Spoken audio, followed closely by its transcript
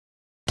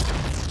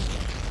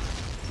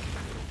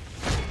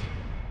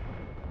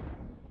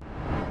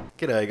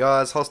G'day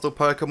guys, Hostile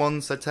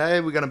Pokemon. So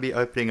today we're going to be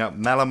opening up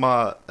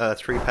Malamar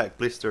 3-pack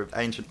blister of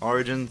Ancient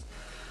Origins.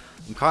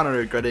 I'm kind of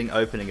regretting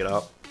opening it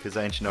up because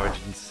Ancient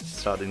Origins is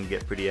starting to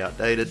get pretty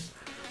outdated.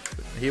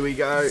 But here we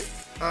go.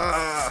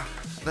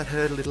 That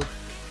hurt a little.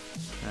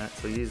 Alright,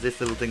 so use this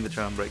little thing to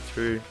try and break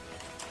through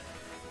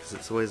because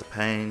it's always a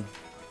pain.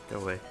 Go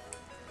away.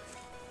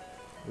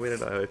 Where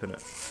did I open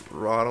it?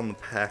 Right on the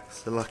pack.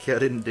 So lucky I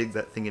didn't dig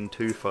that thing in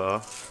too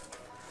far.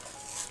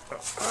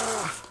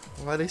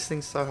 Why are these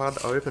things so hard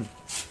to open?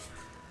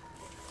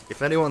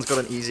 If anyone's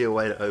got an easier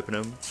way to open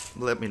them,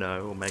 let me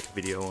know or make a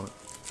video on it.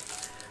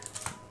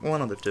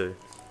 One of the two.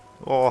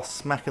 Oh,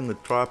 smacking the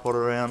tripod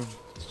around.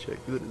 Just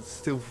check that it's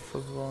still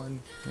fine.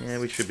 Yeah,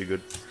 we should be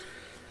good.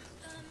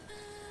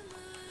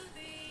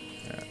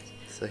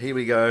 So here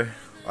we go.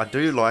 I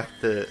do like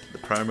the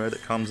promo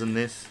that comes in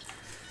this,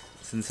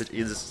 since it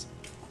is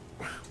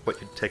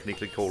what you'd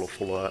technically call a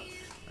full art,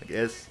 I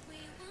guess.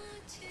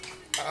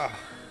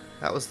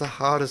 That was the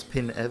hardest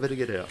pin ever to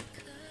get out.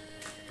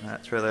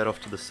 Throw that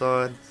off to the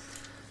side.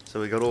 So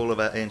we got all of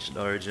our Ancient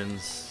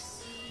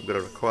Origins. We've got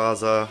a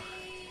Rayquaza.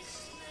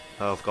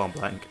 Oh, I've gone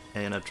blank.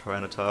 And a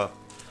Tyranitar.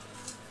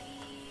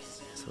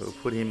 So we'll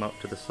put him up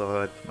to the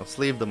side. I'll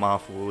sleeve them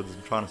afterwards.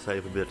 I'm trying to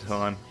save a bit of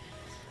time.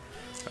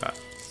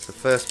 Alright, so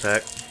first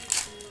pack.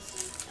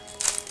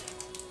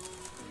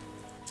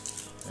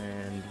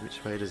 And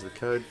which way does the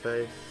code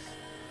face?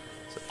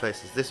 So it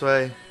faces this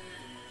way.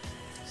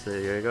 So there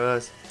you go,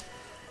 guys.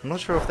 I'm not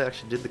sure if they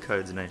actually did the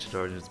codes in Ancient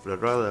Origins, but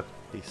I'd rather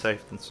be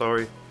safe than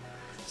sorry.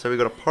 So we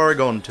got a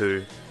Porygon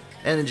 2,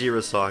 Energy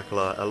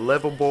Recycler, a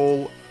Level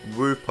Ball,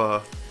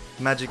 Wooper,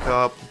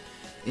 Magikarp,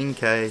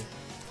 Inkay,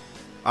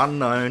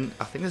 Unknown.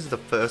 I think this is the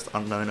first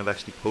Unknown I've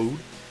actually pulled.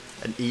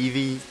 An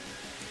Eevee,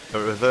 a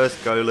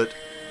Reverse Golett,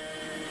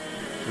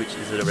 which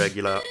is a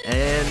regular,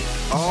 and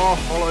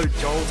Holo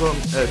Jolteon,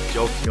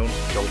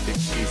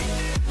 excuse me.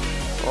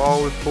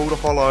 Oh, we've pulled a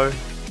Holo,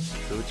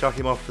 so we'll chuck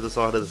him off to the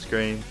side of the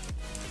screen.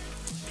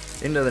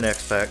 Into the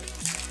next pack.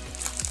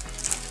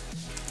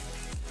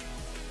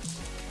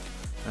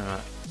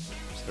 Alright,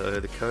 so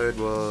the code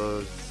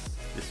was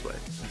this way,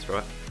 that's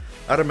right.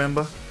 I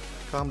remember,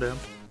 calm down.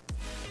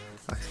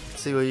 I can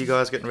see where you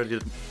guys are getting ready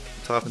to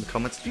type in the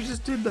comments. You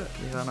just did that,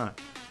 yeah I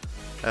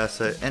know.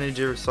 So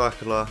Energy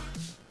Recycler,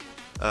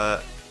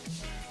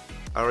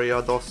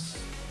 Ariados,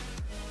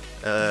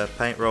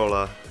 Paint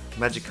Roller,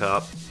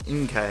 Magikarp,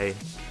 Inkay,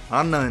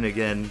 Unknown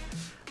again,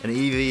 an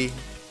Eevee,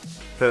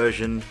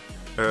 Persian,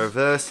 a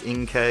Reverse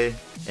Inkay,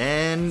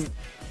 and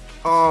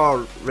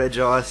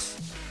Regice.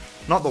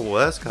 Not the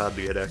worst card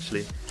to get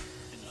actually.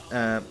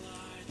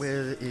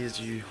 Where is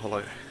you,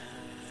 Holo?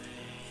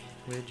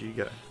 Where'd you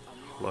go?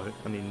 Holo,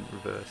 I mean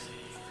reverse.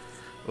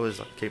 Always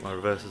like to keep my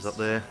reverses up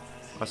there.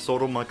 I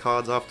sort all my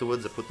cards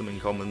afterwards. I put them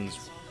in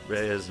commons,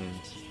 rares, and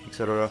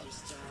etc.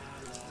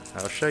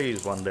 I'll show you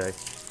one day.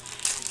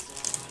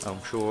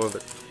 I'm sure of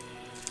it.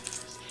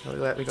 Look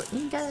at that, we got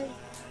Inkay.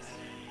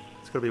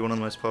 It's got to be one of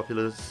the most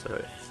populars.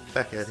 So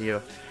back out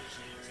here.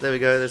 So there we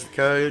go. There's the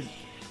code.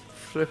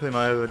 Flip him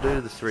over. Do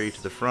the 3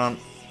 to the front.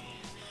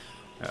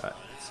 Alright.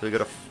 So we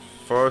got a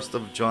Forest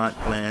of Giant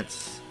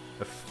Plants,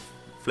 a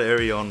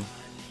Flareon,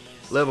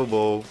 Level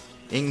Ball,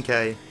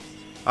 Inkay,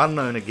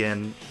 Unknown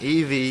again,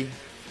 Eevee,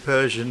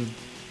 Persian,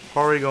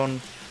 Porygon,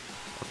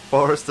 a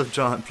Forest of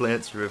Giant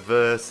Plants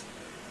reverse,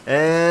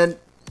 and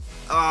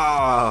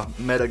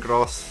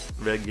Metagross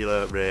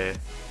regular rare.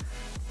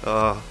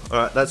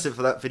 Alright, that's it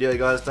for that video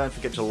guys. Don't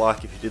forget to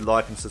like if you did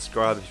like and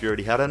subscribe if you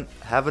already haven't,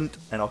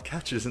 and I'll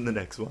catch you in the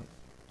next one.